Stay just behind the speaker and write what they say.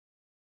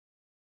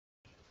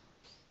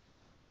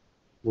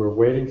we're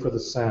waiting for the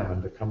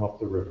salmon to come up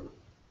the river,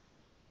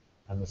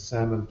 and the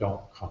salmon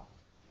don't come.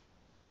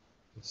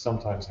 It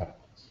sometimes happens.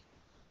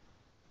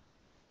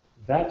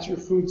 That's your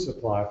food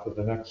supply for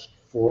the next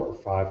 4 or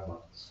 5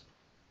 months.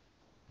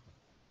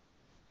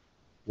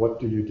 What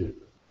do you do?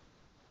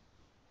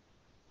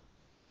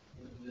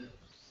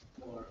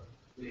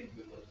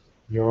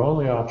 Your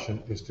only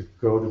option is to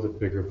go to the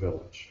bigger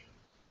village.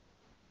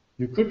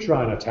 You could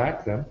try and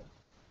attack them,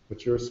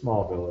 but you're a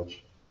small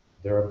village.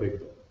 They're a big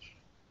village.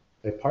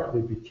 They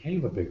partly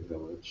became a big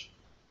village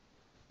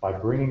by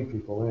bringing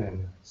people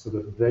in so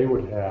that they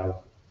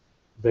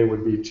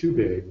would be too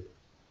big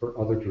for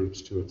other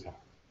groups to attack.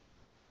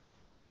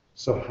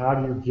 So how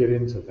do you get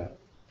into that?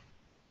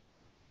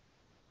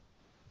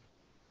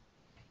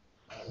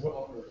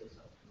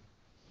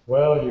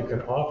 Well, you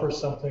can offer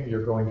something,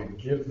 you're going to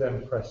give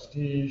them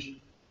prestige,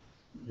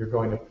 you're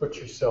going to put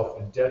yourself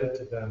indebted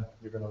to them,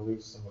 you're going to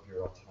lose some of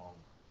your autonomy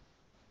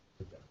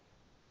to them.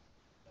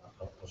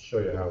 I'll show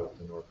you how with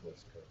the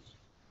Northwest Coast.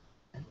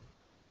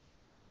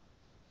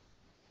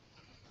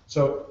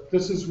 So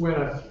this is when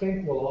I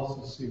think we'll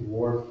also see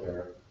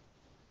warfare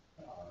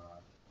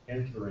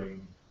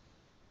entering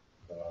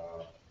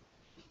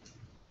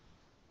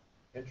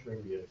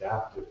the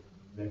adaptive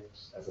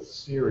mix as a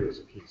serious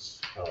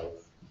piece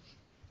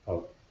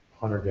of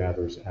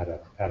hunter-gatherers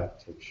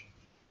adaptation.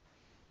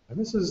 And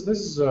this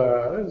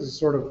is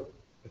sort of,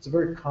 it's a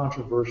very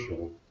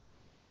controversial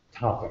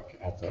topic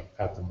at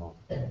the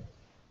moment.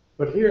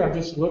 But here I'm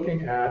just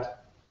looking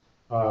at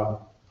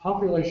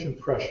population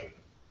pressure.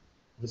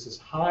 This is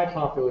high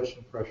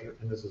population pressure,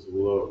 and this is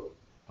low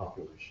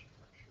population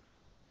pressure.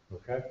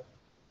 Okay?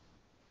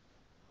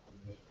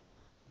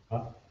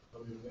 Huh?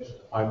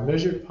 I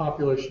measured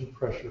population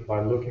pressure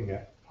by looking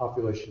at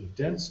population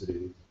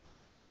density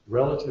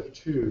relative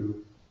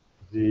to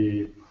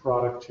the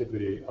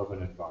productivity of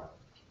an environment.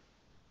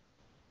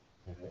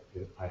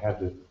 And I had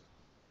to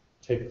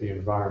take the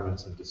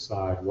environments and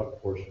decide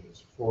what portion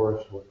is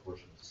forest, what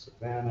portion is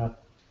savanna,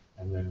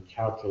 and then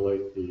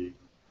calculate the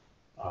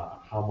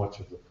how much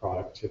of the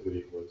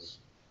productivity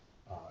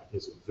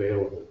is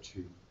available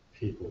to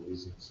people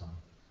using some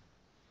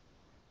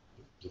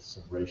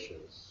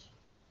ratios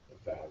of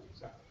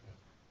values out of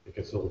it. It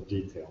gets a little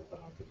detailed, but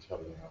I can tell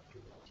you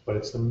afterwards. But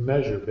it's the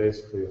measure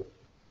basically of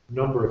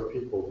number of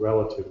people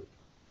relative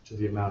to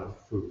the amount of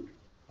food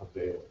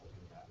available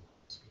in that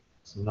landscape.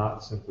 It's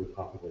not simply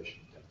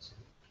population density.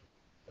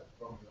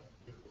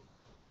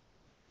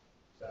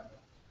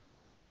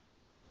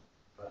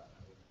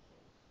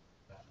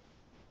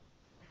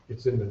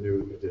 It's in the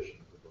new edition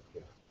of the book,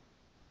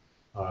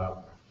 yeah.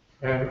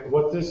 And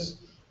what these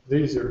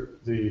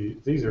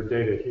are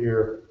data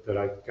here that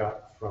I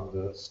got from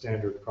the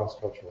standard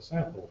cross-cultural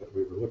sample that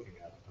we were looking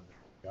at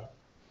a minute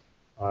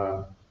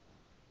ago.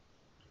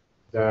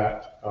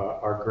 That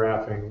are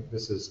graphing.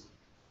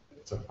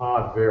 It's an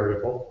odd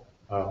variable,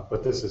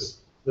 but this is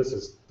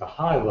the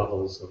high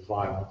levels of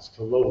violence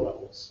to low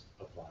levels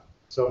of violence.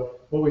 So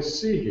what we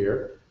see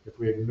here, if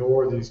we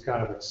ignore these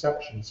kind of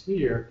exceptions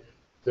here,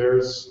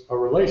 there's a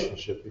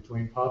relationship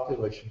between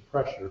population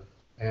pressure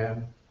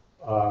and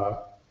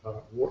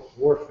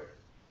warfare,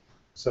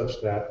 such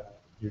that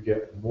you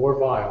get more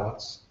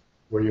violence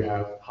where you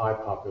have high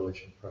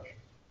population pressure,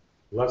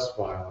 less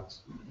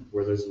violence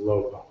where there's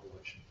low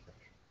population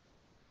pressure.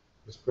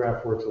 This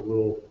graph works a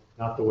little,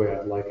 not the way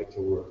I'd like it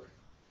to work,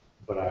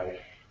 but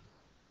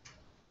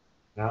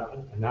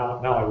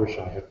now I wish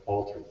I had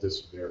altered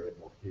this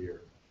variable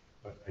here,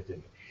 but I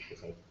didn't,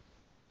 because I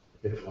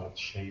didn't want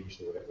to change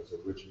the way it was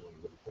originally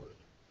reported.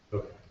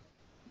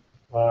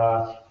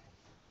 Okay.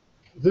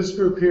 This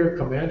group here,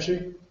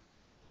 Comanche,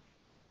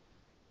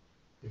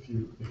 if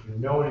you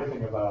know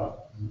anything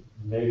about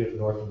Native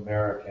North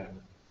American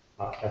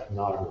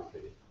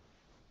ethnography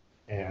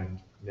and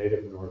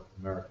Native North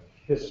American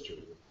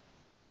history,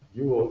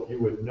 you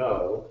would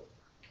know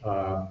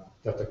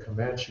that the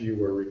Comanche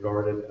were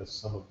regarded as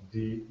some of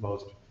the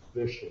most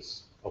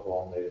vicious of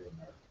all Native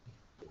American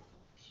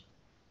groups.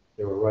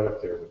 They were right up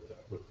there with the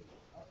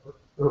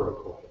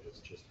Iroquois as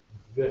just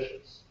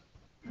vicious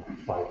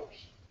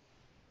fighters.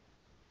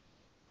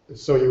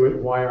 So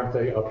why aren't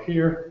they up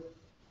here?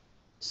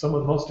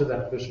 Most of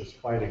that vicious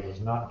fighting was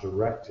not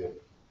directed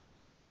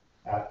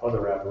at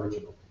other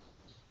Aboriginal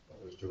peoples.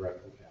 It was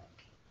directed at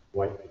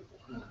white people.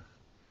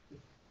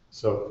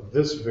 So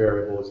this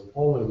variable is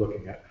only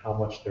looking at how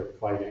much they're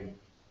fighting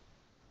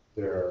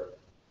their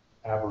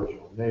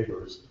Aboriginal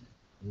neighbors,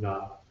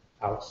 not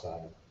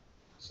outside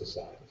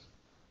societies.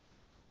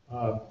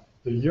 The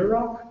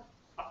Yurok,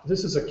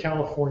 this is a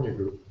California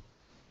group.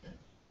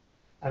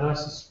 And I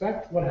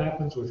suspect what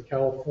happens with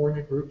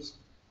California groups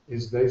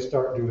is they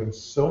start doing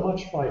so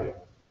much fighting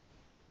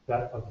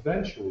that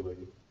eventually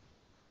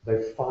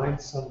they find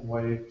some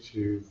way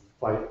to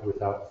fight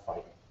without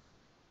fighting.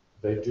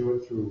 They do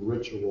it through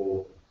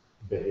ritual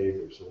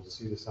behavior. So we'll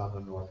see this on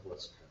the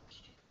Northwest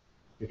Coast.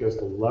 Because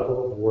the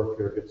level of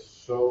warfare gets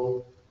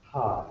so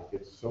high,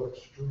 gets so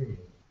extreme,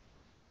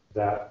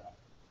 that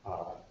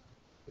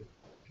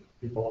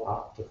people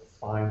opt to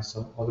find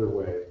some other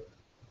way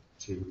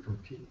to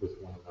compete with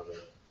one another,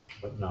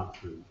 but not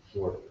through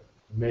warfare.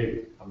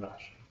 Maybe, I'm not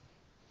sure.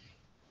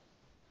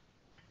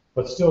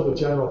 But still, the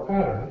general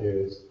pattern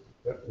is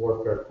that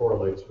warfare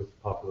correlates with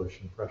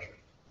population pressure,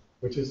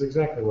 which is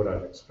exactly what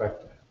I'd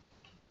expected.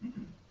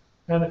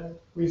 And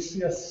we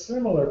see a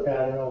similar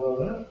pattern,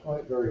 although not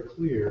quite very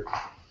clear,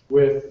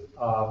 with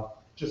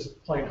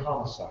just plain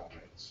homicide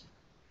rates.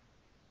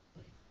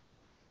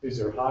 These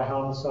are high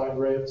homicide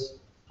rates,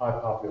 high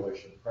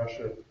population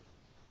pressure.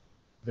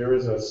 There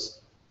is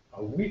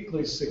a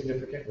weakly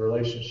significant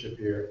relationship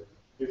here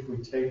if we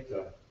take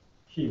the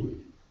Kiwi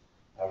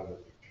out of the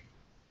picture.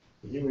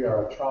 The Kiwi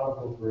are a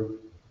tropical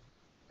group,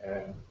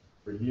 and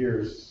for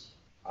years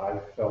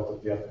I've felt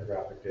that the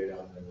ethnographic data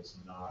on them is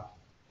not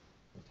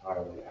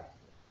entirely accurate.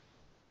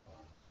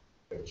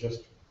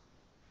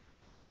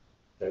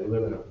 They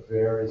live in a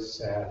very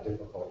sad,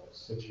 difficult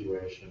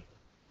situation,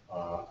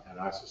 and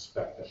I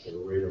suspect that the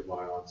rate of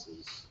violence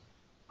is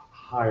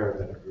higher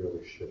than it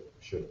really should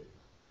be.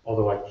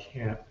 Although I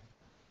can't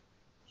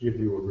give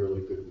you a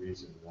really good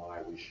reason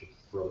why we should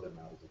throw them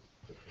out of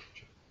the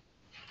picture.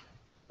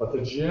 But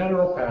the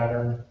general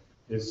pattern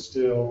is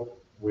still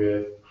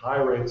with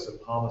high rates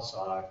of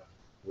homicide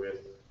with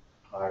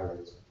high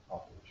rates of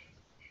population.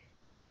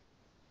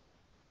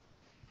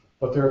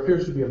 But there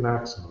appears to be a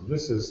maximum.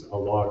 This is a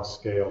log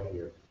scale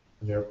here,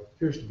 and there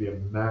appears to be a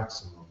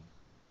maximum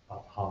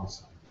of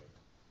homicide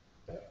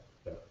rate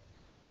that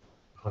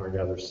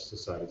hunter-gatherer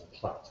societies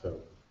plateau.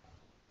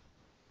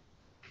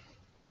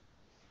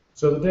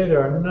 So the data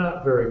are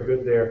not very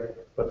good there,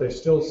 but they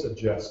still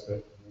suggest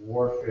that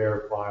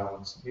warfare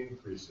violence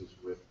increases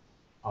with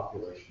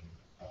population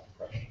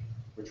pressure,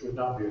 which would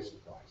not be a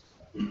surprise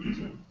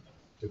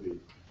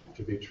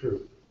to be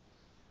true.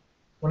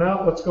 Well,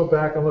 now let's go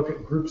back and look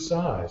at group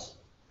size.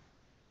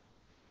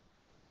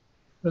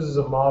 This is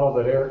a model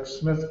that Eric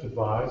Smith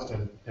devised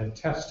and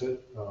tested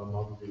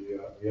among the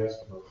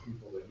Eskimo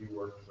people that he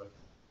worked with.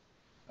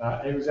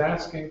 He was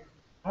asking,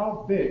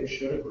 how big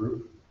should a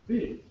group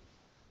be?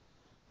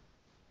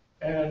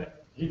 And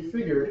he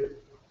figured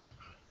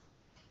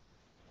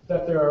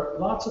that there are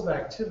lots of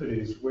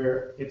activities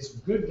where it's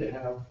good to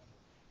have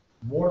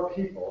more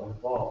people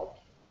involved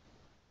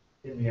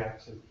in the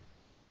activity.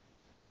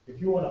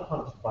 If you want to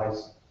hunt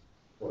bison,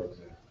 for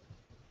example,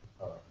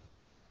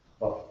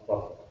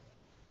 buffalo,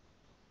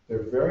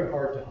 they're very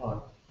hard to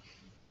hunt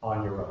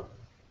on your own.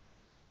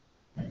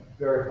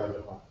 Very hard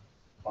to hunt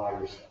by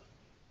yourself.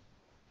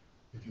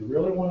 If you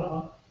really want to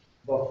hunt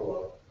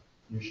buffalo,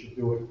 you should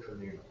do it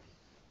communally.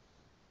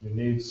 You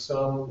need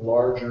some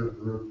larger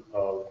group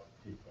of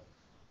people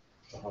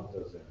to hunt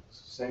those animals.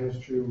 Same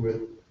is true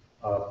with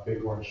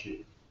bighorn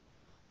sheep.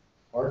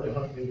 Hard to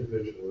hunt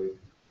individually,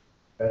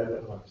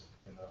 better to hunt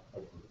in a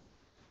group.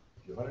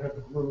 If you hunt in a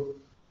group,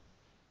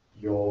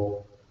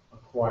 you'll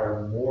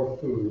acquire more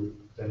food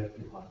than if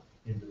you hunt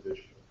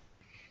individually.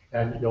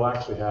 And you'll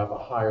actually have a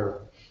higher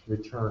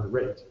return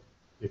rate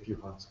if you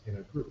hunt in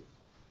a group.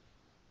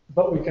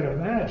 But we can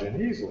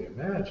easily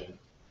imagine,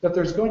 that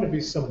there's going to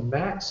be some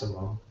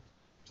maximum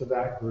to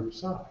that group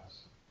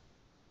size.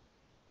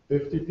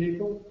 50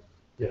 people?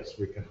 Yes,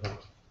 we can hunt.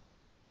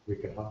 We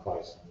can hunt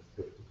bison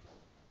with 50 people.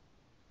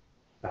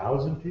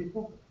 1,000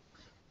 people?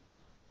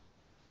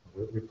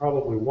 We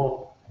probably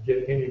won't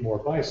get any more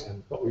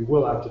bison, but we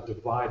will have to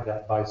divide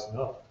that bison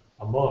up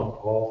among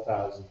all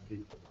 1,000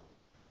 people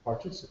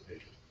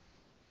participating.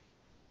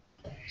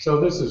 So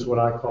this is what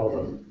I call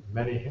the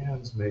many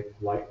hands make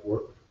light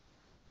work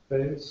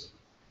phase.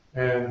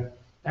 And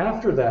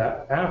after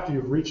that, after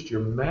you've reached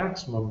your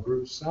maximum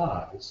group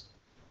size,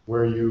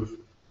 where you've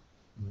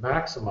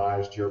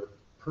maximized your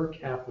per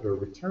capita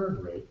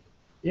return rate,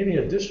 any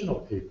additional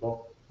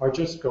people are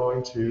just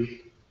going to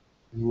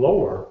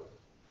lower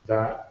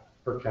that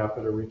per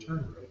capita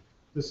return rate.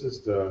 This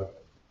is the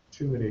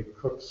too many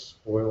cooks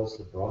spoils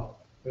the broth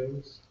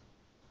phase.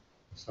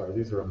 Sorry,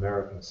 these are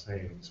American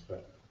sayings,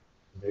 but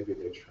maybe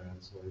they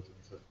translate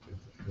into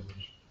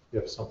Finnish. You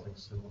have something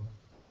similar?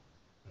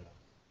 Yeah.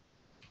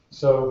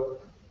 So,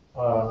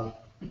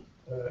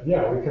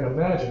 yeah, we can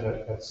imagine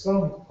that at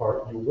some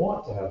part you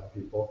want to have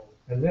people,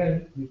 and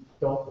then you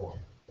don't want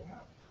to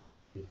have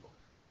people.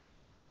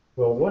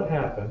 Well, what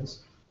happens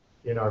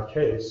in our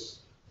case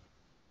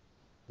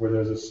where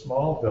there's a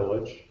small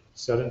village,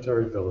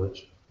 sedentary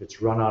village,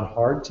 it's run on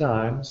hard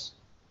times,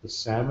 the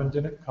salmon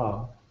didn't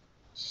come,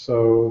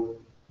 so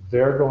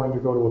they're going to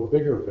go to a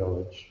bigger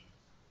village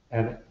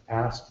and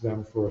ask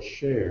them for a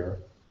share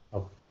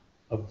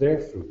of their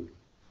food,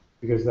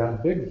 because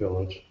that big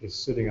village is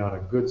sitting on a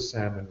good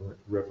salmon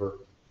river,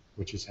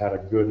 which has had a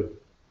good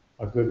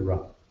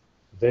run.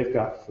 They've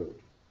got food.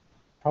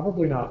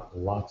 Probably not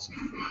lots of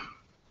food.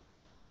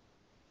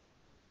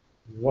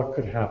 What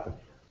could happen here?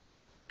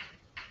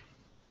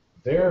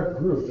 Their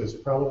group is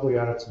probably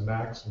at its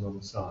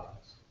maximum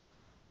size.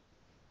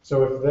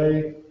 So if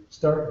they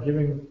start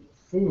giving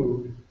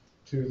food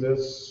to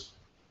this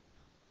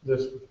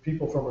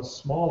people from a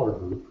smaller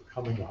group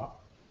coming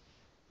up,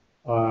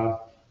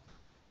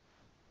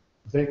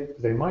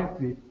 they might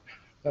be,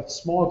 that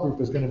small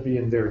group is going to be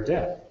in their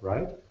debt,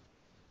 right?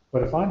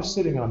 But if I'm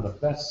sitting on the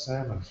best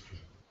salmon stream,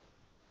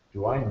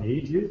 do I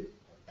need you?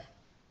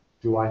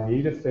 Do I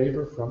need a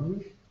favor from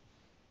you?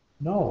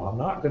 No, I'm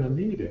not going to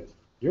need it.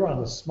 You're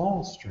on the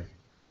small stream.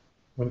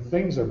 When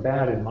things are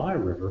bad in my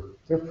river,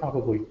 they're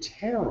probably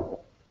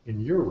terrible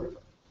in your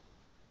river.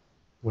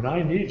 When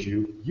I need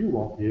you, you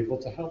won't be able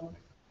to help me.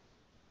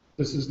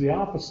 This is the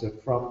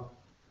opposite from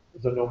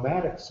the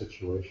nomadic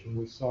situation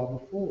we saw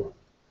before,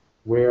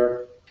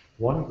 where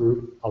one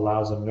group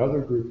allows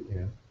another group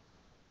in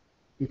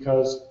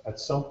because at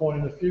some point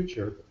in the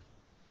future,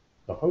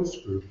 the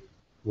host group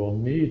will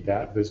need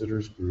that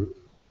visitors group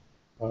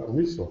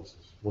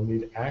resources, will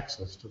need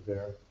access to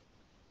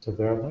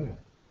their land.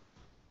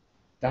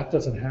 That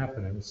doesn't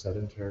happen in the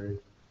sedentary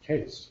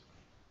case,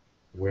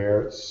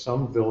 where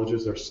some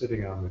villages are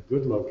sitting on the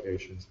good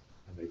locations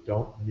and they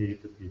don't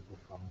need the people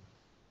from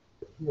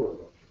the poor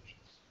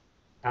locations.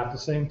 At the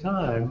same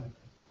time,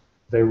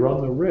 they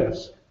run the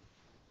risk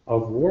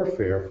of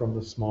warfare from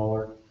the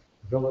smaller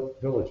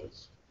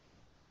villages.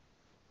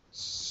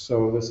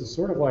 So this is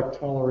sort of like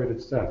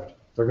tolerated theft.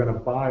 They're going to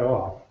buy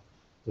off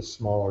the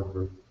smaller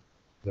group.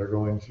 They're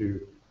going to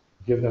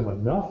give them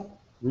enough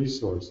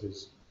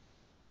resources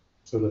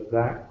so that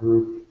that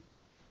group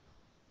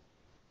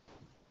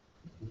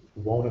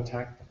won't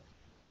attack them.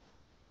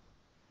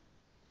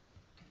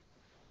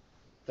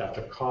 That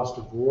the cost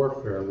of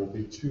warfare will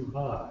be too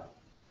high.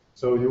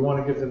 So you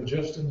want to give them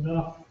just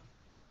enough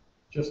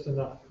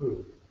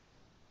food.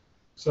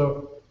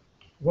 So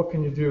what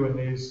can you do in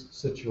these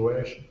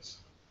situations?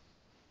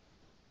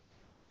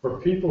 For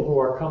people who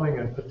are coming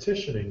and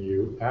petitioning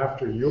you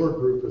after your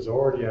group is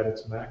already at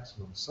its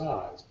maximum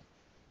size,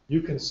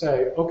 you can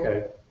say,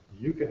 okay,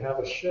 you can have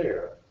a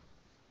share,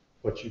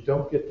 but you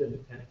don't get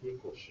an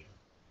equal share.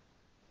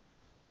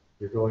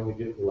 You're going to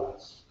get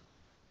less.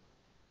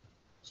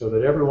 So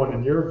that everyone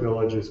in your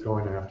village is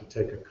going to have to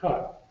take a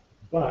cut,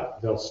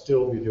 but they'll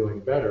still be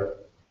doing better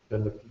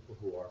than the people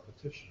who are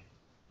petitioning.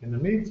 In the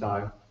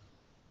meantime,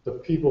 the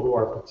people who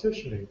are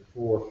petitioning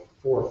for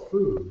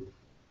food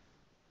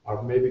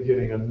are maybe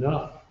getting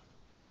enough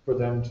for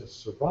them to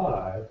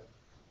survive,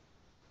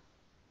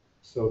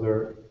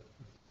 so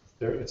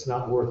it's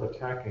not worth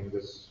attacking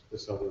this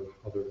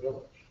other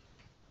village.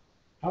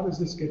 How does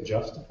this get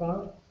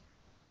justified?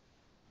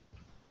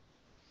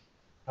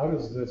 How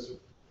does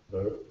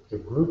the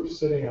group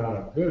sitting on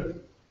a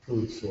good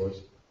food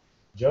source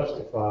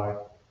justify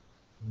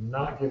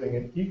not giving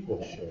an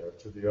equal share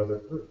to the other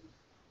group?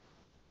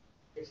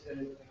 Because they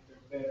think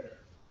they're better.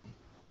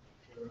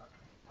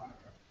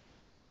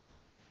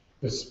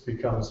 This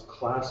becomes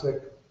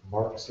classic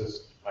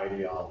Marxist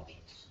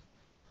ideologies,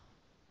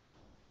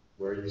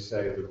 where you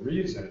say the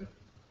reason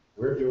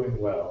we're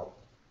doing well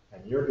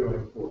and you're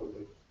doing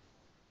poorly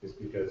is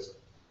because,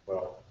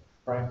 well,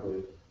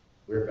 frankly,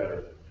 we're better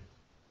than you.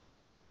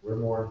 We're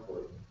more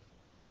important.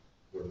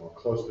 We're more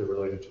closely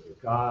related to the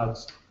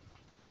gods.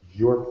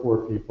 You're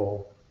poor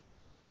people.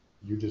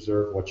 You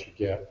deserve what you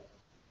get.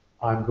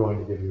 I'm going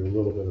to give you a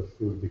little bit of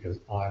food because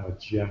I'm a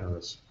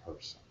generous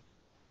person.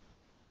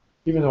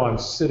 Even though I'm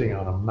sitting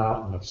on a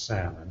mountain of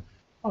salmon,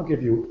 I'll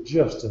give you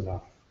just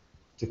enough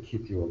to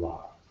keep you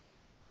alive.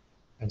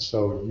 And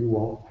so you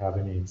won't have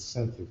any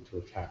incentive to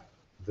attack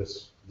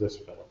this village.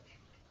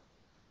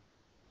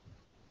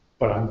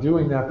 But I'm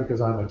doing that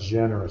because I'm a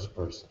generous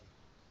person.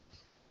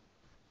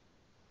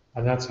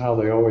 And that's how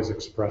they always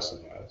express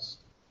it as.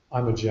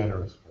 I'm a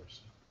generous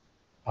person.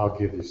 I'll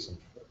give you some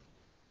food.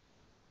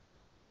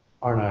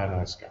 Aren't I a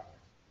nice guy?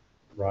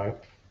 Right?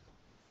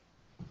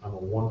 I'm a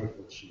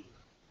wonderful chief.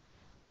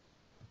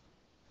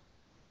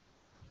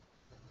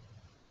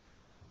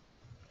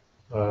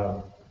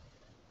 And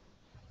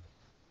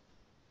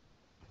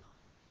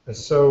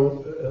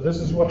so this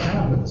is what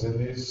happens in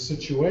these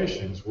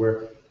situations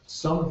where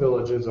some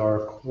villages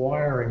are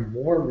acquiring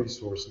more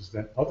resources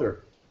than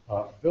other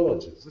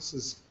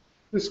villages.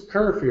 This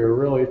curve here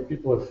really,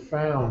 people have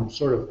found,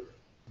 sort of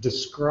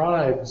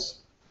describes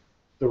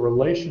the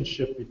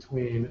relationship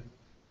between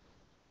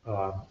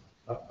a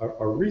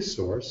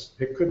resource,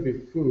 it could be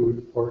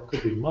food or it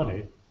could be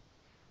money,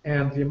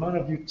 and the amount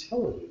of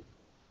utility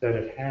that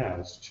it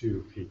has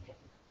to people.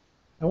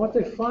 And what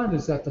they find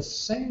is that the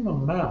same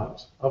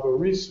amount of a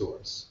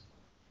resource,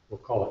 we'll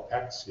call it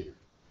X here,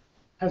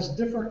 has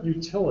different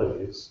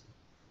utilities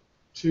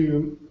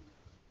to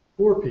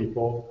poor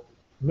people,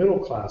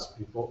 middle-class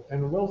people,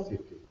 and wealthy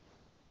people.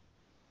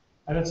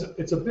 And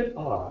it's a bit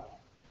odd.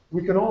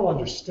 We can all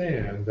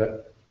understand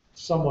that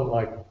someone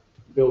like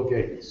Bill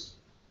Gates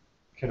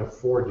can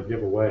afford to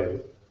give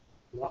away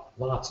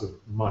lots of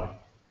money,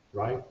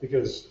 right?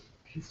 Because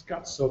he's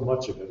got so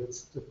much of it.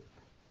 It's,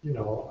 you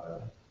know,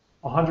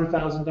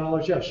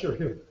 $100,000, yeah, sure,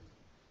 here.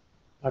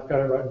 I've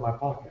got it right in my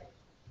pocket,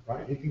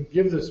 right? He can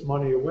give this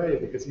money away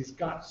because he's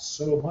got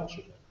so much of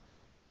it.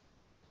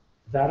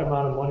 That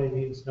amount of money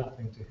means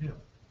nothing to him.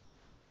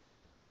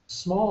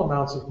 Small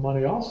amounts of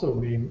money also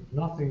mean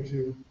nothing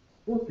to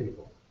poor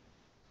people.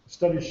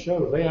 Studies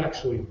show they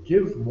actually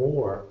give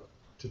more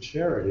to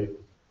charity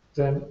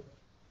than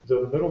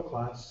the middle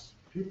class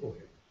people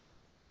here.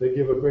 they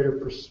give a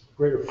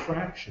greater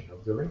fraction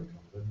of their income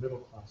than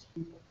middle-class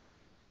people.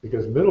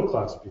 Because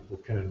middle-class people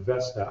can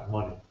invest that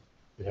money.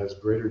 It has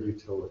greater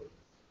utility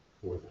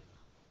for them.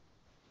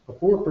 A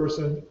poor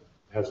person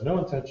has no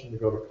intention to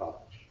go to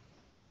college.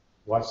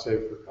 Why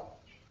save for college?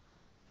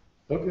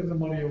 They'll give the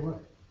money away.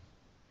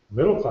 A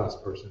middle-class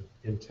person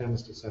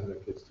intends to send their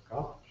kids to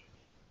college.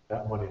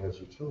 That money has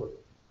utility.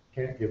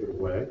 Can't give it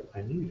away.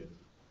 I need it.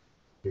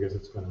 Because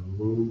it's going to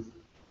move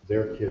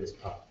their kids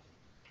up.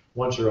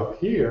 Once you're up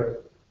here,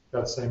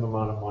 that same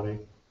amount of money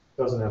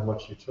doesn't have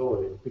much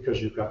utility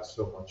because you've got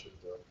so much of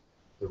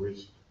the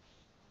resource.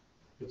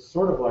 It's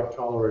sort of like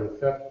tolerated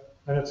theft,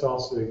 and it's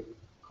also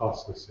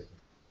costly signal.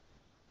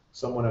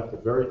 Someone at the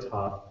very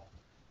top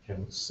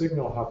can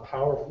signal how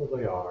powerful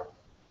they are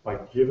by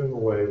giving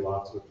away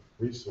lots of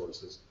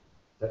resources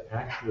that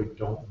actually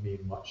don't mean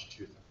much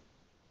to them,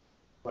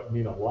 but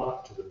mean a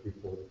lot to the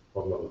people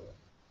below them.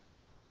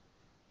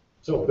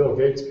 So Bill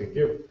Gates can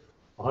give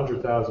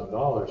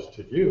 $100,000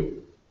 to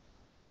you.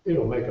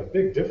 It'll make a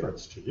big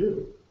difference to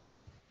you.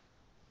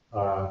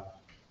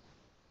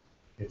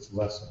 It's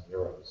less than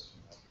euros.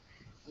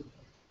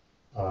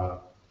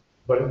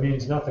 But it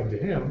means nothing to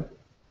him.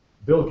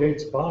 Bill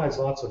Gates buys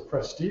lots of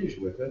prestige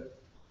with it,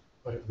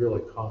 but it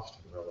really cost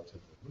him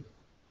relatively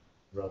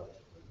little.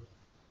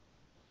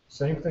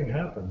 Same thing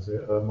happens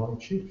among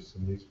chiefs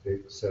in these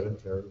big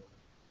sedentary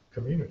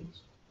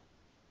communities.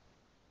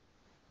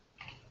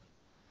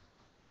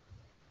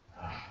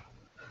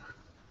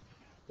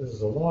 This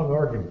is a long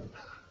argument.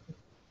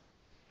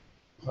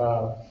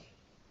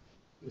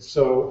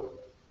 So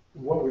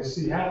what we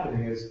see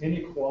happening is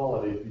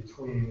inequality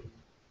between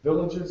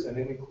villages and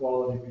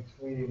inequality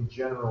between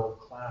general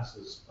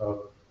classes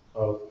of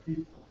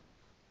people.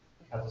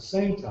 At the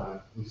same time,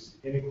 we see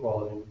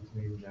inequality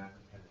between men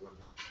and women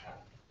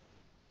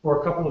for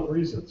a couple of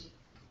reasons.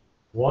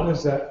 One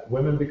is that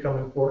women become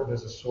important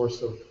as a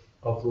source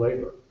of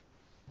labor,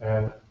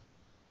 and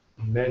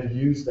men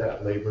use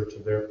that labor to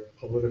their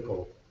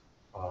political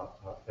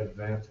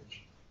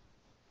advantage,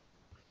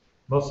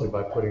 mostly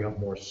by putting up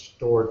more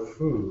stored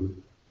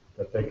food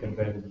that they can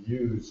then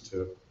use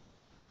to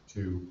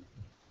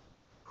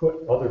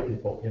put other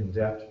people in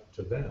debt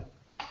to them.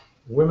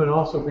 Women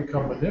also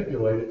become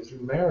manipulated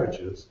through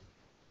marriages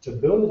to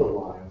build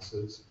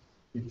alliances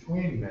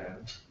between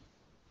men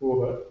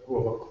who have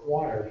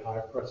acquired high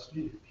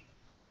prestige.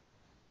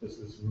 This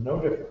is no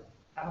different,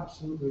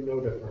 absolutely no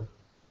different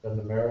than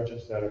the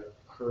marriages that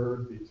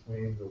occurred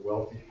between the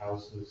wealthy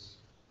houses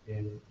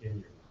in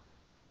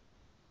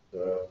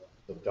Europe.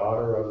 The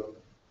daughter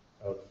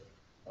of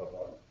a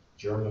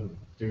German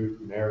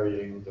duke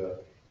marrying the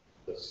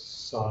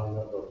son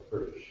of a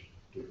British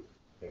duke.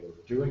 They were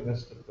doing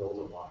this to build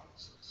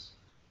alliances.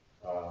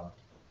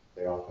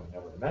 They often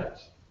never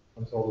met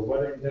until the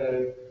wedding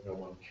day. No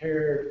one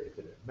cared. It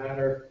didn't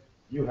matter.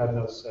 You had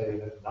no say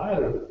in it.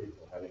 Neither of the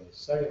people had any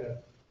say in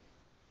it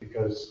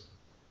because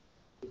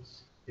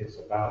it's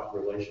about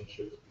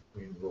relationships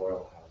between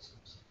royal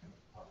houses and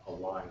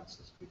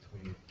alliances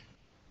between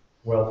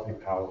wealthy,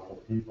 powerful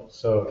people.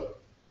 So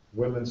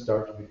women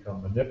start to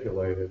become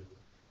manipulated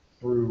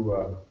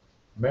through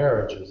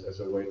marriages as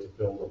a way to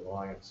build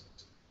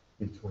alliances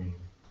between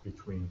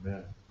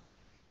men.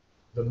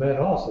 The men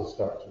also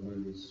start to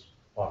lose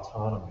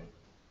autonomy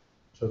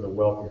to the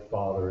wealthy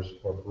fathers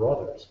or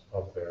brothers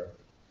of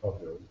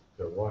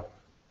their wife.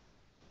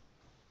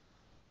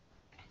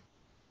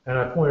 And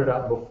I pointed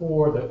out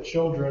before that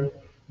children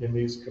in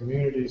these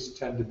communities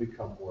tend to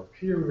become more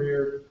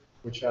peer-reared,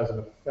 which has an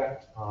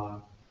effect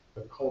on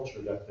the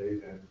culture that they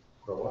then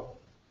grow up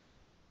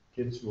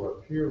in. Kids who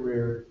are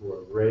peer-reared, who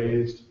are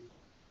raised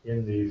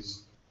in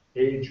these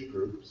age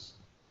groups,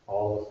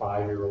 all the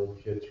 5-year-old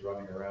kids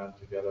running around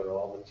together,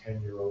 all the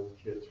 10-year-old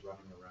kids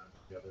running around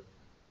together,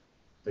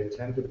 they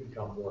tend to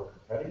become more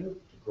competitive,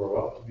 to grow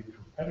up to be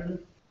competitive,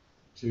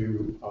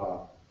 to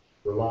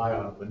rely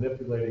on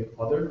manipulating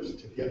others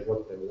to get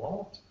what they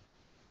want,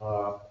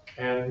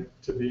 and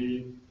to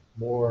be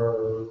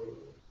more,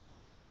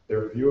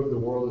 their view of the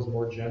world is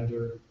more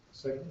gender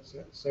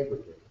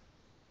segregated.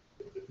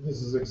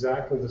 This is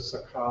exactly the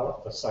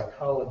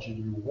psychology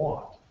you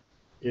want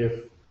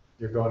if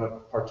you're going to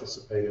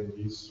participate in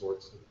these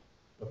sorts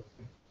of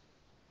things.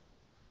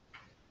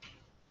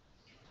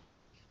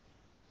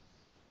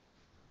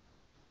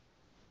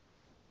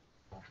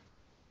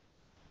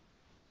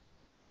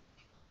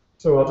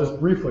 So I'll just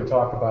briefly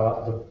talk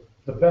about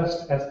the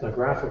best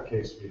ethnographic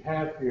case we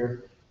have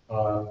here,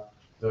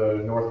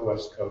 the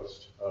northwest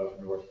coast of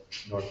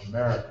North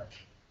America,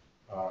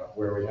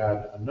 where we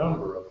had a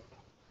number of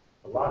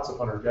lots of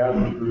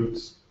hunter-gatherer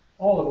groups,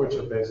 all of which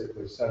are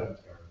basically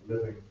sedentary,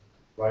 living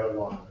right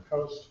along the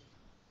coast,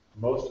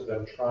 most of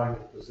them trying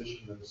to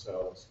position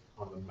themselves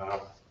on the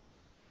mouth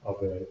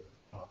of a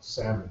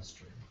salmon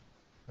stream.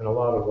 And a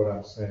lot of what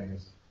I'm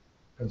saying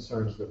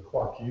concerns the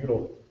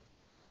Kwakiutl,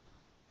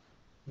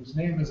 whose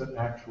name isn't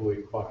actually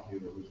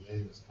Kwakiutl, whose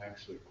name is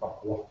actually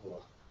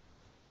Kwakwakwa.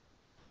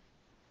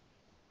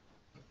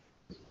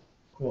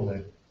 Cool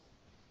name.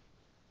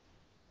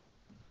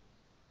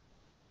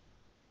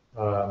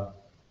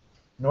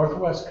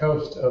 Northwest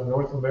coast of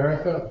North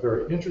America,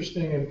 very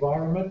interesting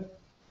environment.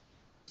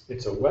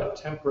 It's a wet,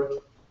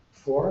 temperate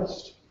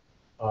forest.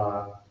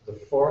 The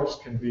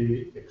forest can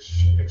be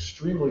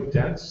extremely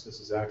dense. This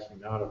is actually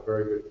not a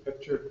very good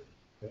picture.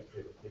 It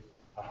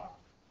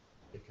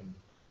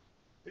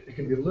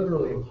can be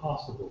literally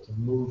impossible to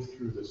move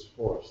through this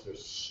forest.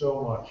 There's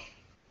so much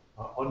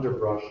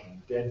underbrush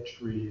and dead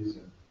trees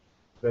and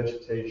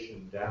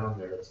vegetation down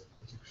there. It's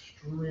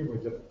extremely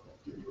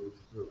difficult to move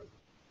through it.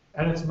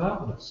 And it's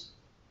mountainous.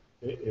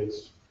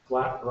 It's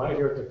flat right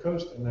here at the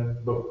coast, and then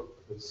boom,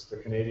 it's the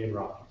Canadian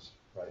Rockies,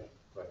 right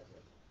there.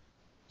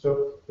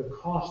 So the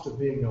cost of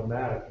being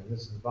nomadic in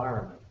this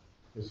environment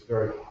is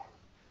very high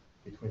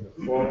between the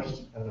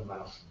forest and the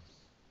mountains.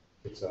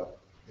 It's a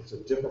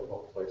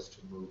difficult place to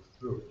move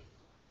through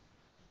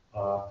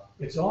it.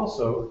 It's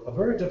also a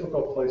very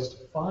difficult place to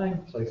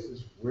find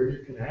places where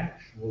you can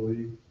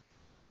actually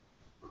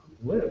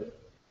live.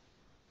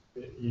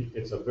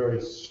 It's a very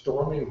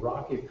stormy,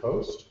 rocky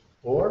coast,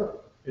 or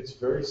it's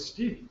very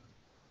steep.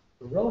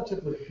 There are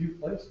relatively few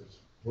places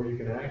where you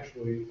can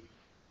actually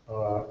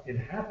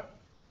inhabit.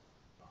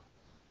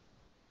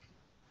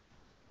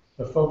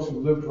 The folks who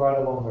lived right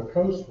along the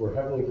coast were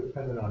heavily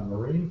dependent on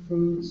marine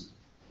foods,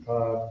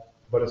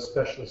 but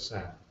especially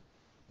salmon,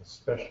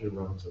 especially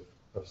runs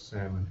of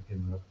salmon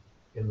in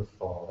the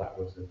fall. That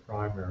was their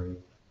primary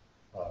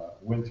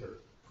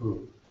winter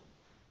food.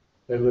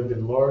 They lived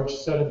in large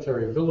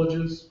sedentary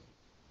villages,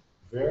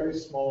 very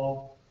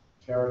small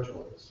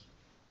territories,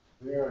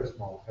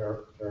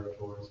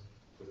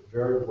 with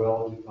very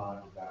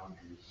well-defined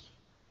boundaries.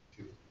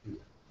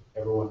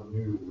 Everyone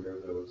knew where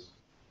those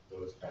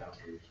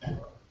boundaries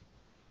were.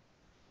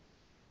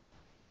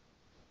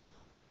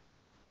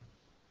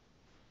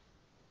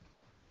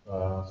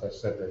 As I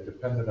said, they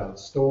depended on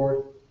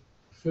stored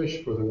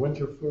fish for the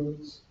winter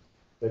foods.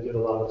 They did a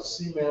lot of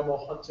sea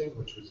mammal hunting,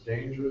 which was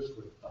dangerous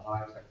with the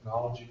high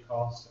technology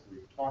costs that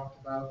we've talked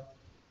about.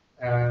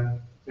 And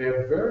they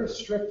had very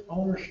strict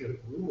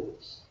ownership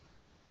rules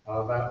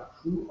about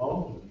who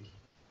owned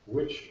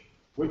which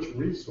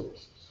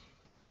resources.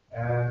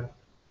 And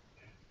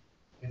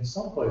in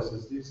some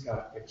places, these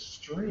got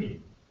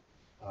extreme.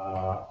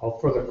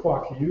 For the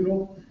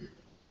Kwakiutl,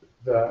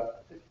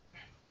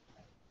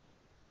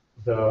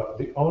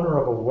 the owner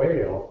of a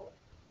whale,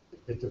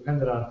 it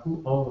depended on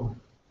who owned,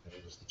 and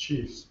it was the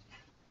chiefs.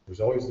 It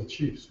was always the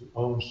chiefs who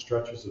owned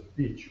stretches of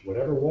beach.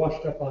 Whatever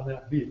washed up on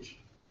that beach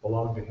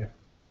belonged to him.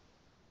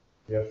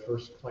 He had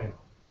first claim on it.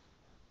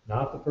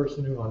 Not the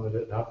person who owned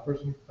it, not the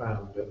person who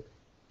found it.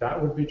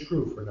 That would be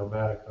true for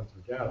nomadic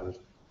hunter-gatherers.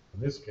 In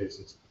this case,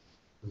 it's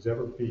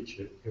whoever beach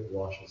it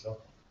washes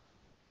up.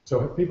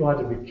 So people had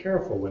to be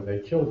careful when they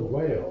killed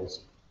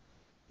whales.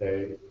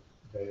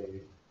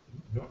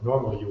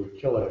 Normally you would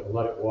kill it and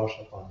let it wash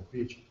up on the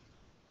beach.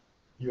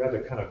 You had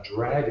to kind of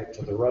drag it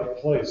to the right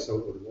place so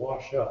it would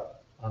wash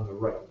up on the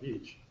right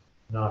beach,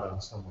 not on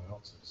someone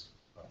else's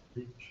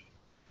beach.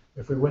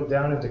 If we went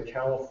down into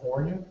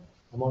California,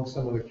 among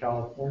some of the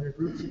California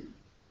groups,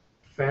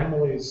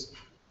 families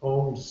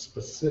owned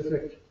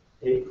specific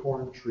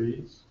acorn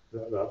trees,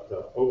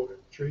 the oak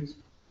trees.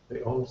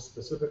 They owned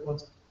specific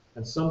ones.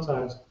 And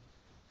sometimes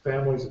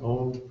families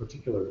owned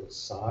particular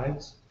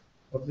sides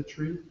of the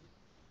tree.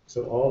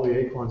 So all the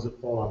acorns that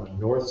fall on the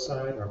north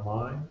side are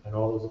mine, and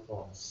all those that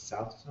fall on the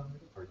south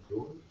side are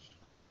yours.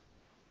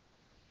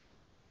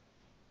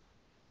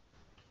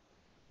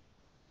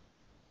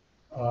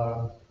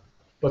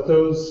 But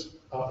those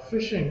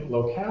fishing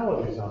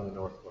localities on the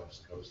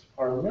northwest coast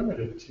are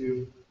limited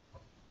to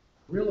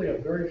really a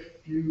very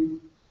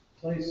few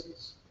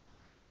places.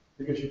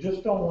 Because you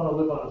just don't want to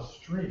live on a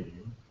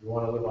stream, you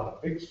want to live on a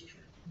big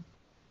stream.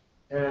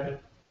 And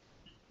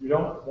you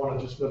don't want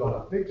to just live on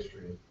a big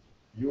stream,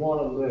 you want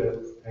to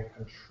live and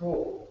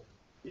control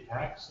the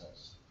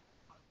access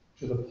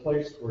to the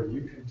place where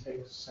you can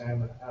take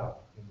salmon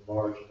out in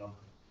large numbers.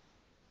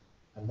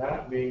 And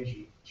that means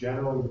you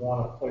generally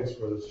want a place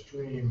where the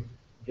stream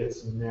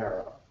gets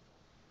narrow.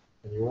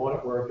 And you want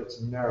it where it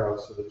gets narrow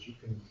so that you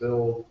can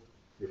build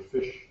your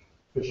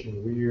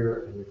fishing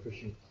weir and your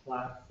fishing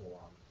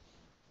platform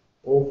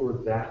over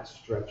that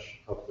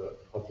stretch of the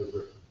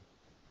river.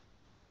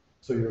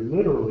 So you're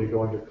literally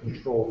going to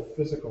control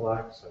physical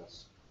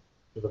access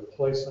to the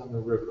place on the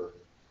river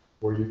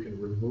where you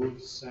can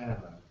remove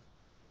salmon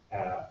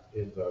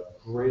in the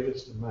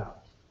greatest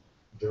amount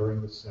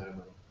during the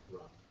salmon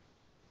run.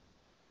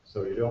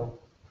 So you don't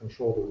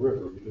control the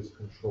river, you just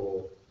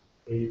control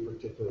a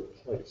particular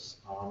place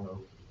on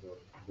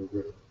the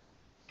river.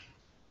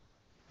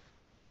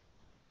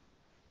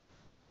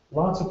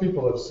 Lots of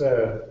people have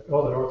said,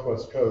 oh, the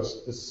Northwest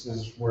Coast, this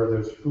is where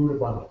there's food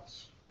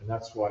abundance. And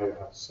that's why you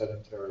have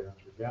sedentary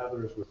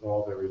hunter-gatherers with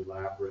all their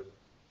elaborate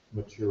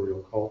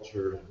material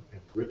culture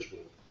and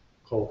ritual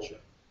culture.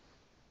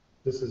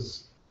 This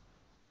is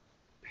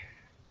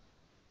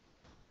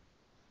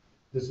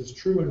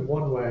true in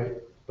one way,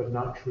 but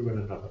not true in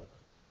another.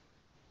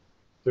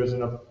 There's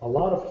a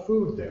lot of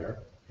food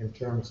there in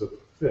terms of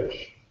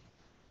fish,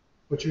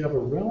 but you have a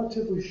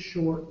relatively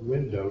short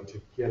window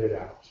to get it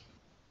out.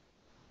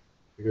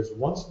 Because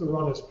once the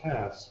run is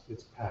passed,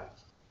 it's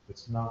passed.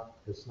 It's not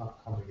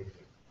coming again.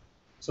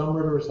 Some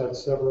rivers had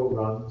several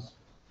runs,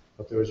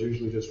 but there was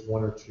usually just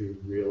one or two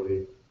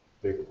really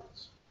big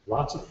ones.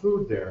 Lots of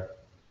food there,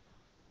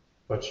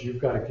 but you've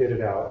got to get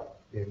it out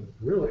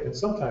and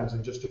sometimes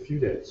in just a few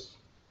days.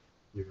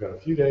 You've got a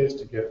few days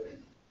to get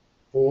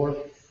 4,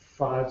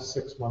 5,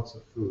 6 months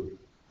of food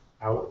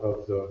out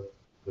of the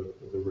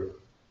river.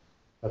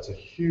 That's a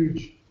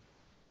huge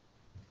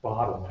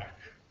bottleneck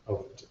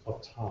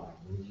of time.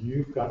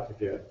 You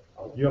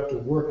have to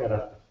work at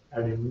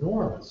an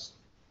enormous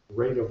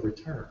rate of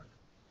return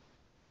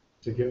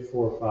to get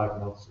 4 or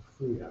 5 months of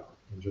food out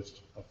in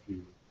just a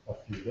few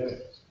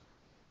days.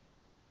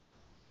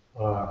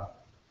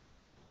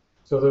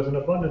 So there's an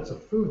abundance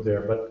of food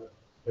there, but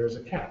there's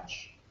a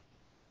catch.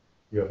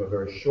 You have a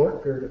very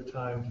short period of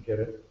time to get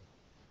it,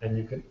 and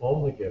you can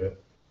only get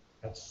it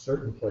at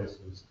certain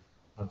places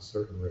on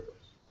certain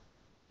rivers.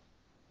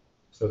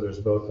 So there's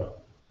both a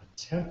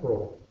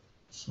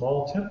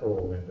small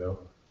temporal window,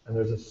 and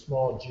there's a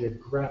small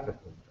geographic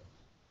window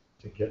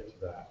to get to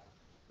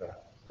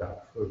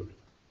that food.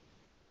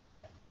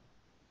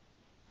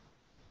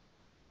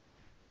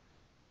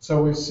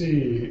 So we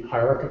see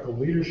hierarchical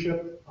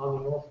leadership on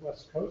the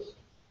Northwest coast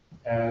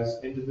as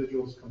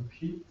individuals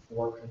compete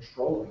for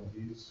controlling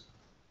these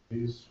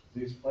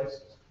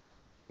places.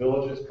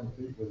 Villages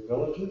compete with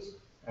villages,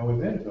 and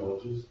within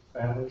villages,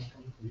 families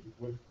compete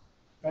with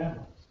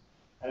families.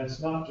 And it's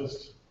not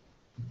just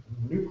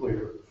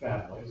nuclear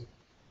families.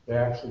 They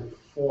actually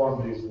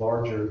form these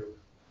larger,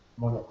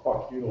 among the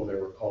Kwakiutl, they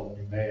were called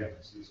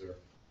numeums. These are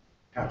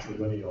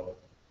patrilineal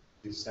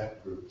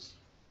descent groups.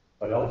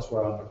 But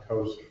elsewhere on the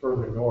coast,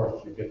 further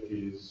north, you get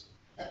these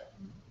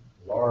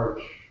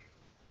large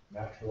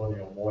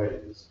matrilineal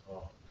moiety.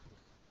 Oh,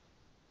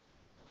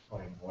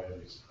 funny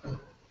moieties.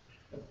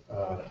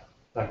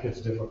 That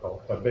gets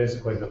difficult. But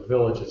basically, the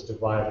village is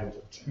divided into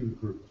 2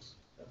 groups.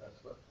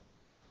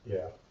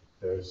 Yeah,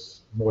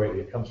 there's moiety.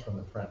 It comes from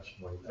the French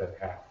moiety,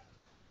 half.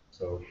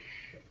 So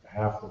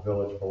half the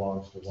village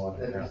belongs to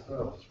one, and half the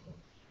village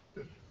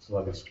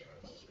belongs to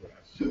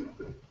yes.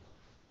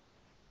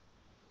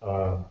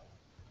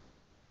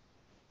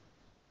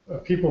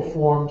 People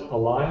formed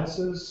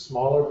alliances.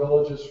 Smaller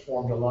villages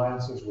formed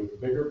alliances with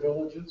bigger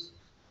villages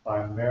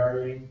by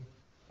marrying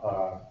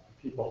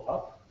people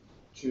up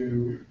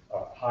to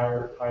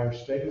higher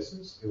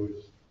statuses. It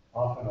was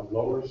often a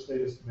lower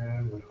status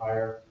man would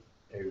hire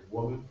a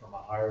woman from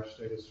a higher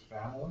status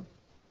family.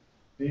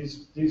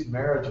 These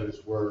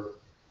marriages were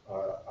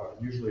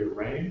usually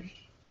arranged.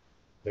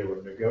 They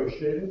were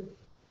negotiated.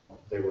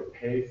 They were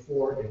paid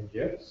for in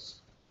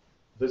gifts.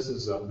 This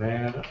is a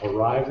man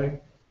arriving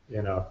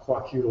in a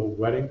Kwakiutl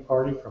wedding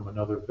party from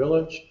another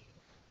village.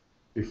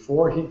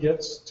 Before he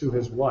gets to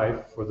his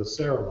wife for the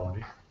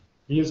ceremony,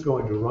 he is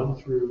going to run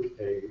through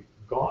a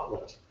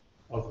gauntlet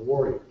of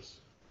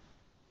warriors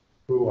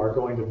who are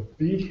going to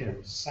beat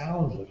him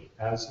soundly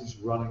as he's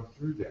running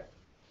through there.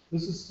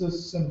 This is the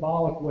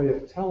symbolic way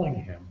of telling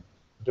him,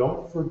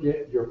 don't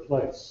forget your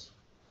place.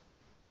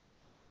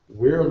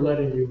 We're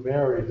letting you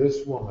marry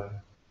this woman,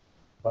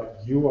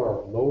 but you are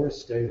of lower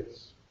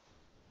status.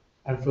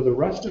 And for the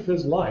rest of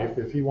his life,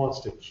 if he wants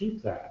to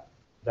keep that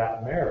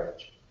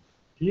marriage,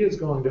 he is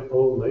going to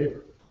owe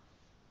labor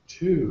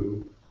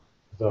to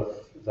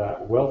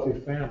that wealthy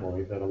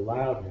family that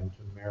allowed him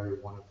to marry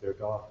one of their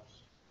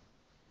daughters.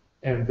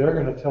 And they're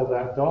going to tell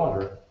that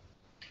daughter,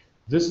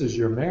 this is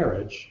your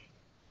marriage,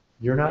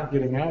 you're not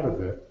getting out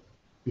of it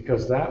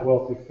because that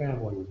wealthy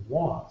family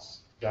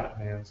wants that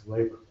man's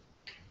labor.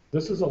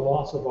 This is a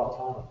loss of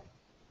autonomy.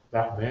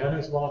 That man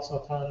has lost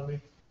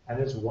autonomy, and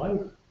his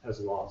wife has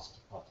lost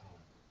autonomy.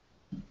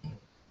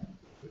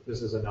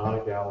 This is a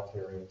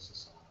non-egalitarian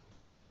society,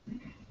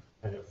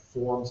 and it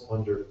forms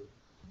under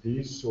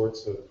these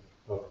sorts of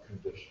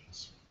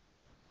conditions.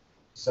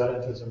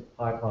 Sedentism,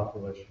 high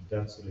population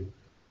density,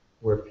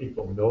 where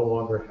people no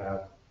longer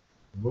have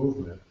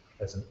movement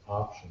as an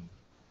option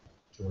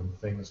to when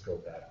things go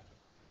bad.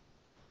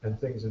 And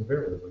things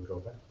invariably go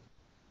bad.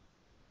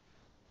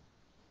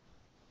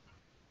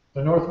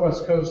 The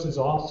Northwest Coast is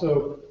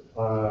also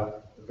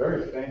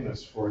very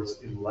famous for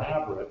its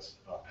elaborate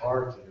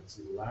art and its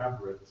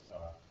elaborate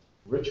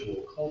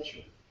ritual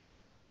culture.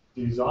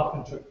 These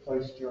often took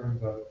place during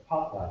the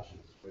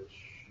potlatches, which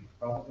you've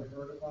probably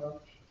heard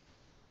about.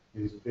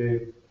 These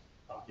big,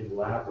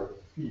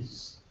 elaborate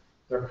feasts.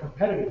 They're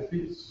competitive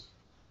feasts.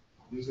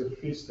 These are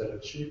feasts that a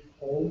chief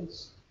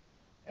holds,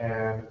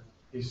 and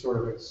he sort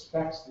of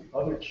expects the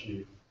other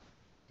chief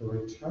to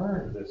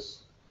return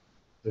this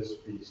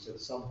feast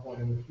at some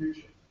point in the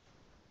future.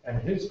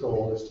 And his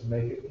goal is to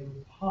make it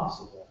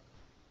impossible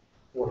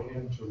for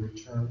him to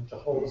return, to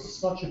hold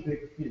such a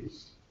big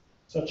feast,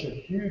 such a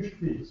huge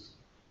feast,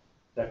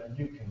 that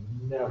you can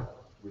never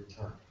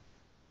return.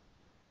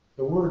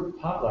 The word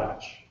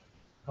potlatch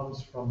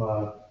comes from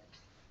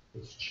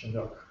it's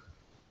Chinook,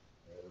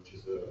 which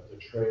is the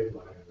trade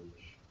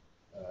language.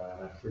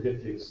 I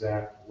forget the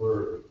exact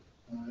word,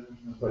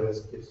 but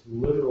its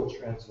literal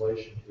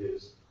translation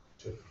is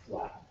to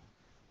flatten.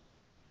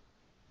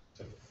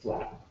 To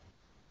flatten.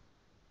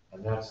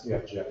 And that's the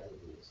objective.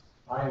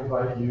 I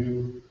invite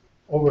you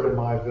over to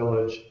my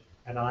village,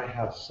 and I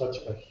have such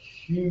a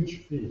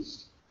huge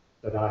feast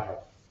that I have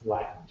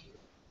flattened you.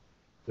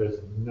 There's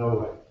no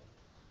way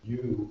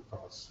you, from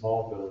a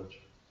small village,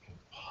 can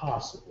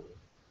possibly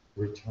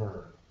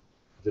return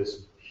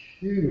this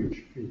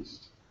huge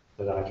feast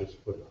that I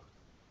just put on.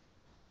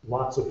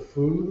 Lots of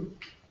food,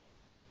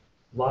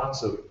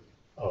 lots of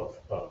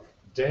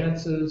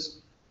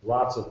dances,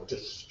 lots of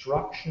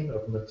destruction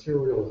of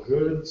material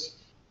goods.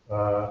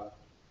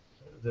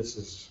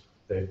 This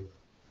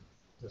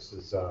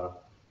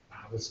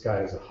guy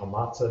is a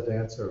Hamatsa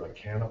dancer, a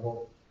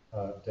cannibal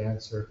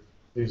dancer.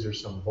 These are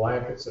some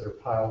blankets that are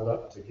piled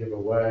up to give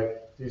away.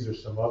 These are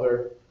some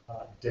other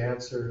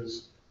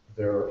dancers.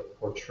 They're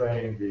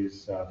portraying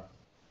these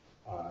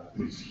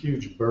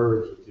huge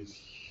birds with these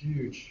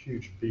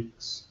huge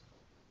beaks.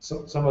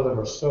 Some of them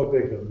are so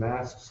big, the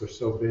masks are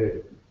so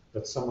big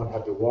that someone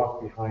had to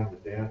walk behind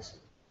the dancer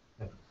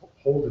and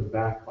hold him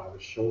back by the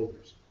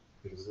shoulders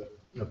because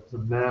the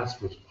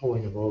mask was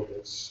pulling him over.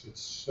 It's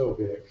so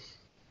big.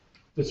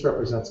 This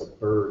represents a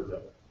bird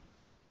that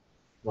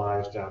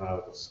flies down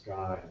out of the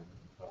sky and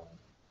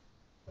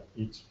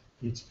eats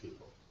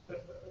people.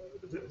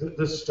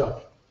 This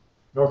stuff,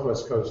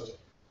 Northwest Coast,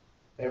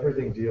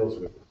 everything deals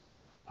with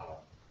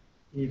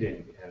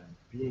eating and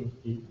being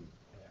eaten.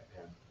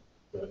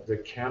 And the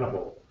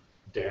cannibal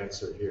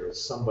dancer here is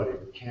somebody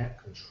who can't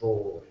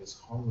control his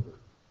hunger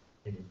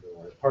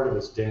anymore. As part of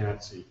his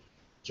dance, he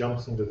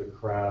jumps into the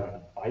crowd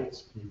and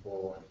bites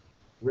people and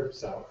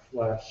rips out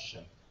flesh.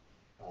 And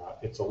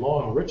it's a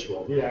long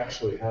ritual. He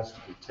actually has to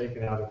be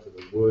taken out into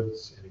the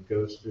woods, and he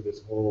goes through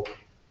this whole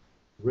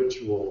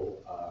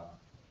ritual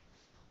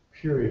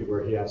period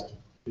where he has to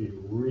be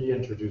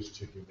reintroduced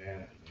to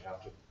humanity. You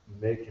have to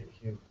make him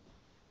human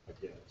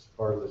again. It's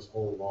part of this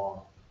whole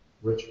long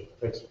ritual.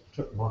 It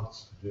took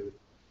months to do.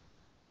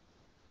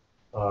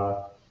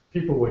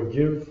 People would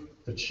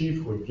the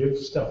chief would give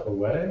stuff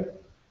away,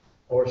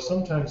 or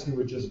sometimes he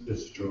would just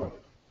destroy it.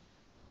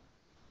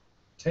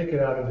 Take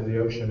it out into the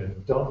ocean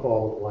and dump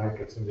all the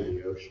blankets into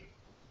the ocean.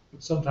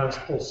 Sometimes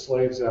pull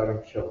slaves out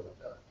and kill them.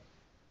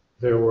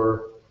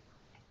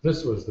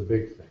 This was the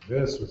big thing.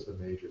 This was the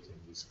major thing,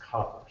 these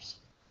coppers.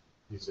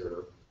 These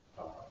are,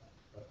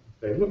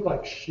 they look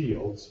like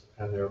shields,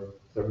 and they're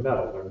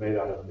metal. They're made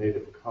out of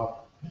native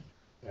copper,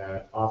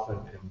 and often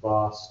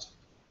embossed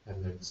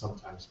and then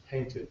sometimes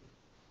painted.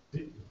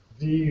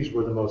 These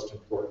were the most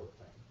important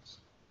things.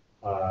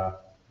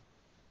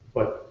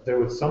 But they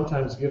would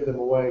sometimes give them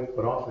away,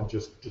 but often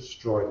just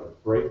destroy them,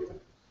 break them,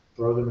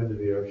 throw them into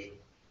the ocean.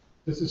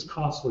 This is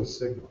costly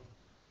signaling.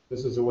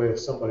 This is a way of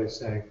somebody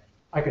saying,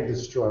 I can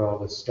destroy all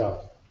this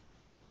stuff,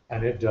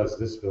 and it does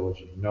this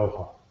village no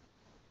harm.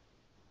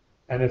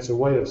 And it's a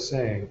way of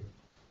saying,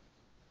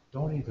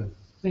 don't even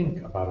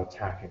think about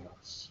attacking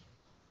us.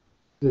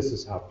 This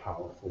is how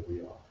powerful we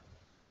are.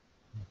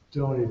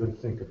 Don't even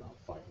think about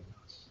fighting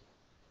us.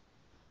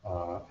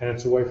 And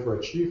it's a way for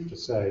a chief to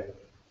say,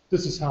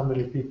 this is how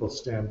many people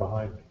stand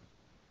behind me.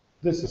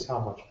 This is how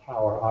much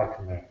power I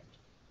command.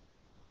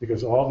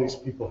 Because all these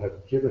people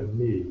have given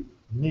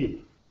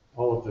me,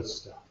 all of this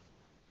stuff.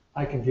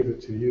 I can give it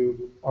to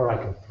you, or I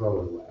can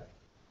throw it away.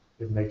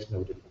 It makes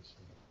no difference to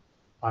me.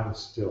 I'm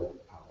still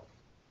powerful.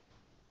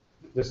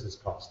 This is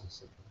costly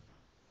signaling.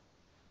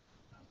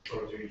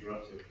 Sorry to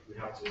interrupt you. We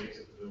have to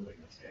exit the building.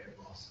 It's 8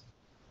 o'clock.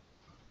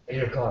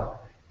 8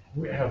 o'clock.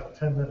 We have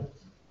 10 minutes.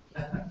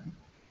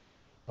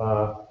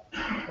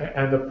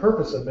 And the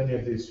purpose of many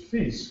of these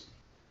feasts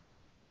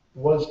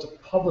was to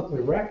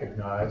publicly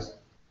recognize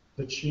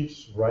the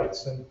chief's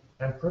rights and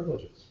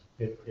privileges.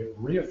 It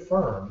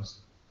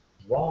reaffirms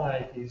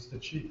why he's the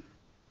chief.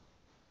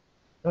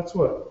 That's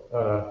what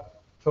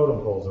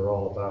totem poles are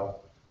all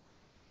about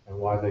and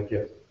why they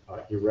get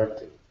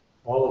erected.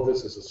 All of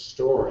this is a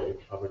story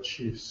of a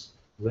chief's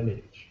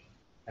lineage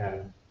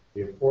and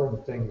the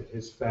important thing that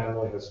his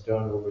family has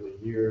done over the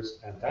years,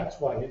 and that's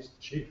why he's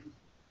the chief,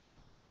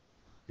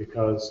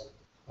 because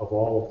of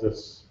all of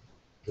this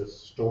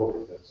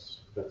story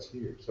that's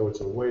here. So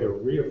it's a way to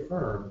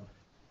reaffirm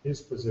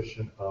his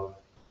position of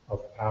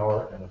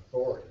power and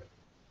authority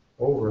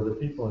over the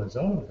people in his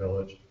own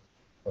village,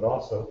 but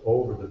also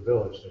over the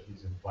village that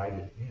he's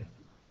invited in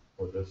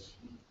for this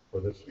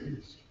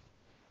feast.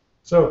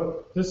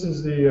 So this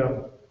is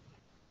the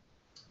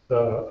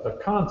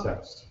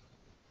context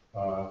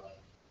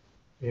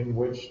in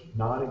which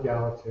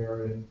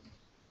non-egalitarian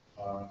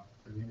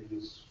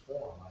communities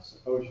form. I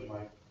suppose you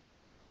might,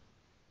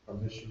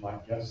 from this, you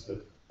might guess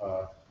that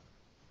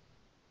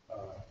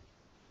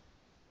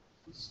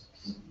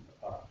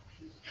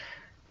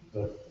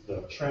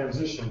the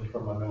transition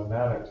from a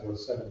nomadic to a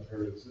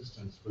sedentary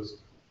existence was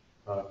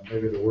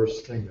maybe the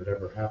worst thing that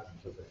ever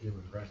happened to the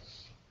human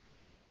race.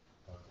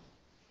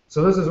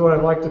 So this is what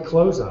I'd like to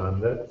close on,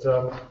 that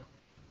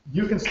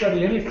you can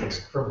study anything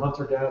from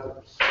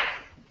hunter-gatherers,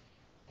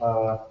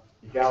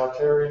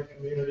 egalitarian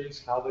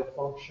communities, how they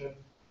function,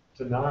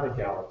 to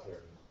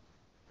non-egalitarian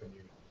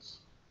communities.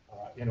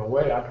 In a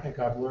way, I think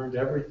I've learned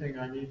everything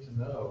I need to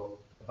know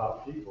about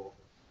about people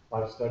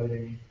by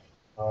studying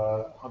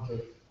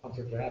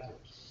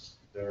hunter-gatherers.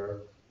 They're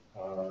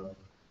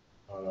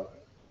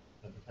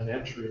an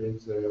entry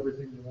into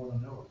everything you want to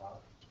know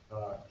about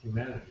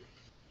humanity.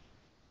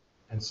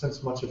 And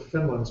since much of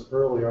Finland's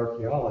early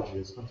archaeology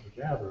is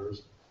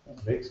hunter-gatherers,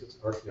 that makes its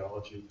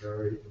archaeology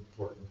very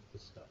important to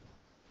study.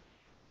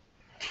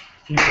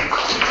 Keep it.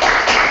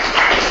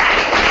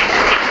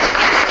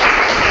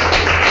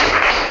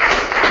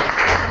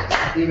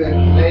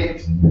 Even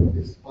late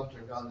is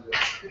hunter-gatherer.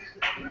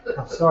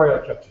 I'm sorry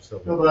I kept you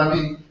so No, long. but I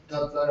mean,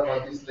 not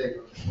about this late,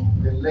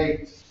 the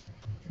late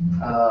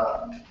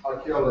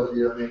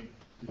archaeology, I mean,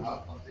 I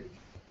think,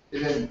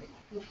 even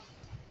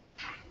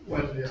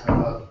when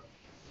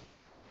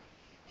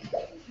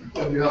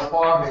you have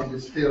farming, you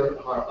still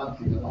are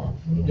hunting a lot.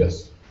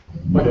 Yes,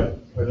 oh yeah,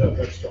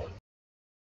 that's strong.